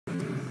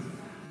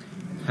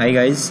Hi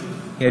guys,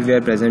 here we are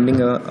presenting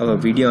our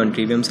video on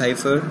Trivium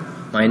Cipher.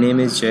 My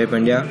name is Jay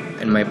Pandya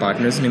and my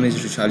partner's name is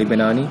Rushali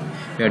Benani.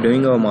 We are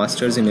doing our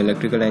Masters in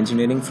Electrical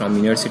Engineering from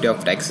University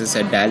of Texas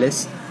at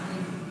Dallas.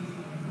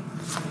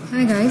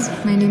 Hi guys,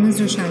 my name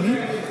is Rushali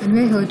and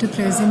we are here to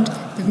present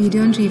the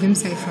video on Trivium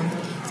Cipher.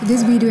 So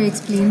this video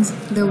explains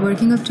the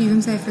working of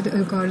Trivium Cipher, the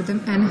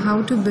algorithm, and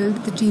how to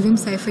build the Trivium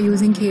Cipher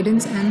using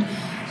Cadence, and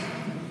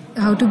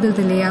how to build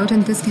the layout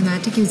and the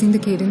schematic using the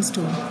Cadence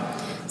tool.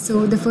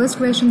 So the first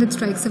question that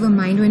strikes our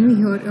mind when we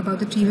hear about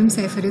the Trivium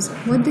Cipher is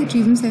what the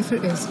Trivium Cipher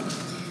is.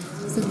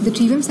 So the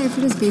Trivium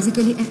Cipher is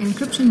basically an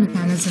encryption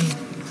mechanism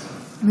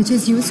which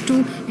is used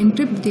to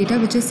encrypt data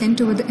which is sent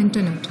over the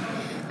internet.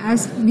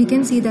 As we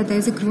can see that there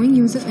is a growing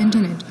use of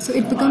internet, so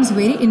it becomes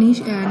very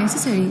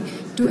necessary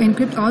to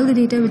encrypt all the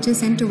data which is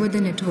sent over the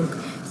network.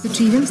 So the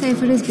Trivium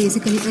Cipher is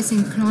basically a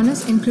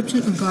synchronous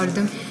encryption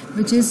algorithm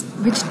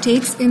which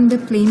takes in the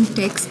plain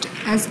text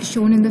as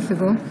shown in the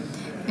figure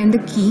and the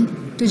key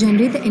to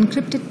generate the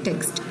encrypted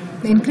text.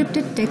 The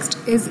encrypted text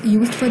is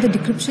used for the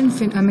decryption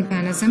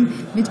mechanism,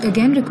 which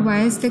again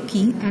requires the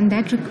key, and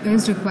that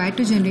is required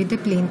to generate the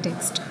plain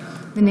text.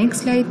 The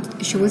next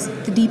slide shows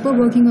the deeper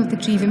working of the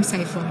Trivium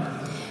Cipher.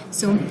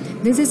 So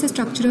this is the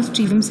structure of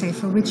Trivium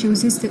Cipher, which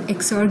uses the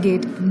XOR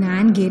gate,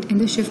 NAND gate,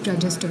 and the shift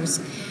registers.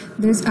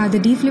 These are the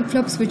D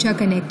flip-flops which are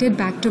connected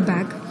back to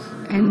back,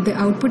 and the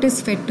output is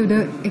fed to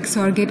the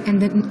XOR gate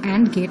and the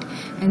AND gate,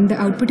 and the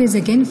output is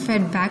again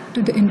fed back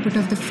to the input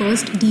of the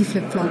first D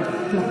flip-flop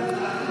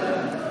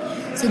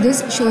block. So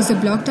this shows the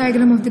block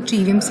diagram of the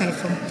Trivium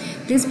Cipher.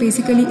 This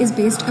basically is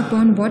based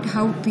upon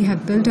how we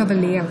have built our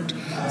layout.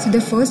 So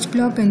the first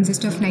block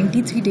consists of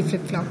 93 D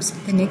flip-flops.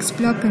 The next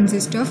block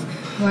consists of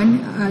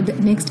the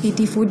next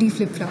 84 D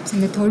flip-flops,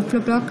 and the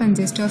third block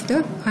consists of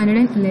the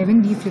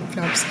 111 D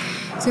flip-flops.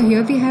 So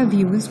here we have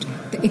used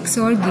the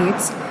XOR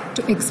gates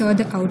to XOR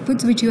the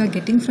outputs which you are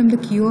getting from the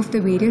queue of the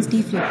various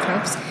D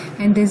flip-flops,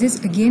 and this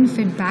is again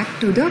fed back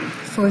to the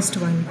first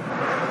one.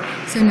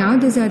 So now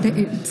these are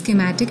the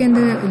schematic and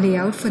the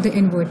layout for the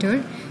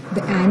inverter,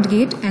 the AND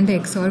gate, and the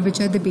XOR,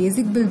 which are the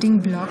basic building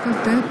block of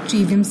the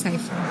Trivium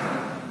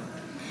Cipher.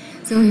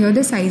 So here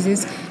the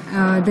sizes,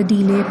 the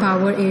delay,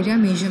 power, area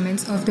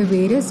measurements of the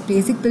various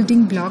basic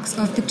building blocks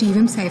of the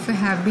Trivium Cipher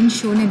have been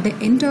shown at the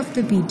end of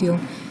the video.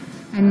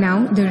 And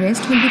now the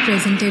rest will be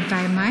presented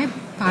by my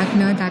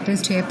partner, that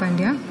is Jay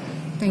Pandya.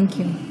 Thank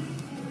you.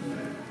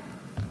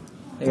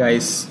 Hey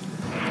guys,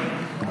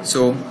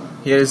 so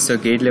here is the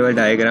gate level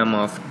diagram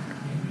of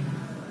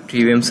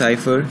Trivium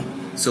Cipher.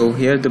 So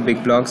here the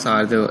big blocks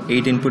are the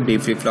 8 input D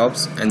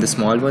flip-flops and the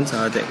small ones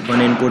are the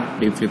 1 input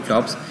D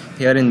flip-flops.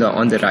 Here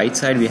on the right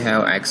side we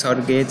have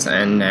XOR gates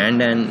and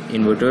NAND and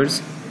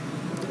inverters.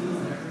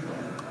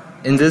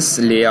 In this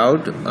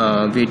layout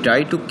we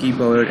try to keep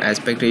our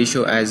aspect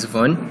ratio as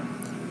 1,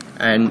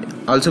 and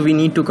also we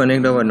need to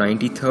connect our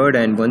 93rd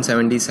and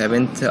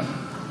 177th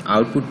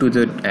output to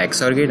the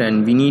XOR gate,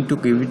 and we need to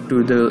give it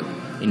to the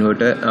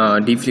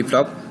inverter D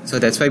flip-flop. So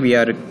that's why we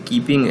are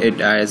keeping it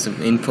as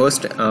in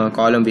first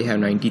column we have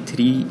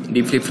 93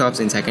 D flip-flops,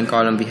 in second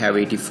column we have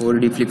 84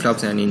 D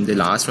flip-flops, and in the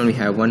last one we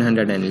have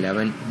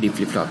 111 D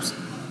flip-flops.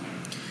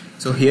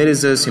 So here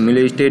is the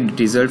simulated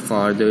result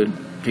for the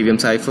Trivium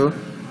Cipher.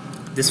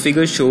 This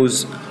figure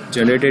shows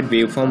generated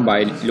waveform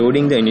by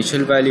loading the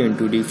initial value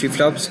into D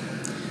flip-flops.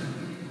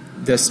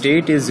 The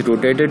state is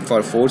rotated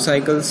for 4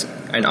 cycles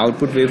and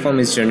output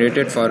waveform is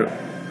generated for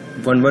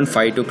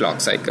 1152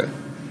 clock cycle.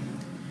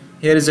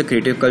 Here is the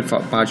critical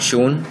path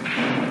shown.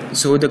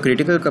 So the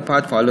critical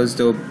path follows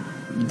the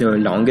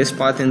longest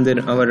path in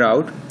our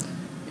route.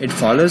 It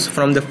follows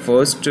from the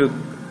first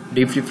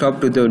D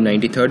flip-flop to the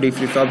 93rd D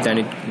flip-flop, then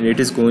it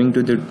is going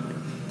to the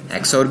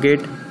XOR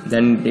gate,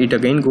 then it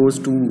again goes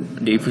to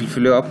D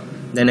flip-flop,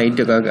 then it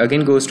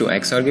again goes to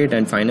XOR gate,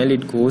 and finally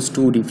it goes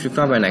to D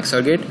flip-flop and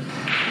XOR gate,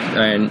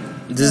 and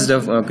this is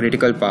the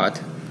critical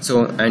path.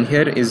 So and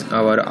here is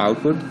our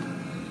output.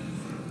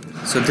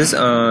 So this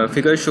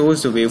figure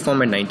shows the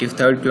waveform at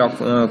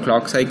 93rd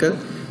clock cycle.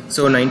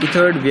 So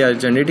 93rd, we are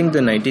generating the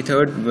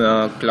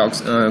 93rd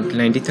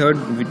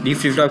 93rd D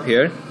flip-flop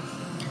here,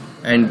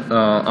 and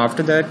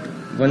after that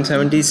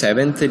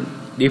 177th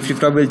D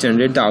flip-flop will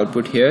generate the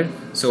output here.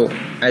 So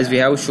as we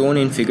have shown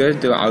in figure,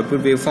 the output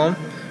waveform,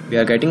 we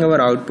are getting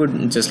our output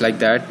just like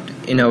that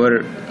in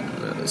our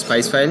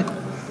spice file.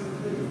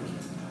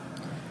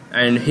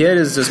 And here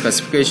is the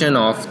specification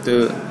of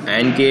the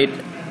AND gate,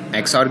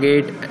 XOR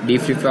gate, D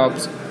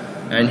flip-flops,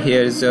 and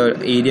here is the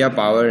area,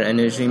 power,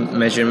 energy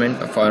measurement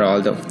for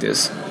all of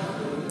this.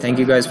 Thank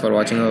you guys for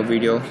watching our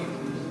video.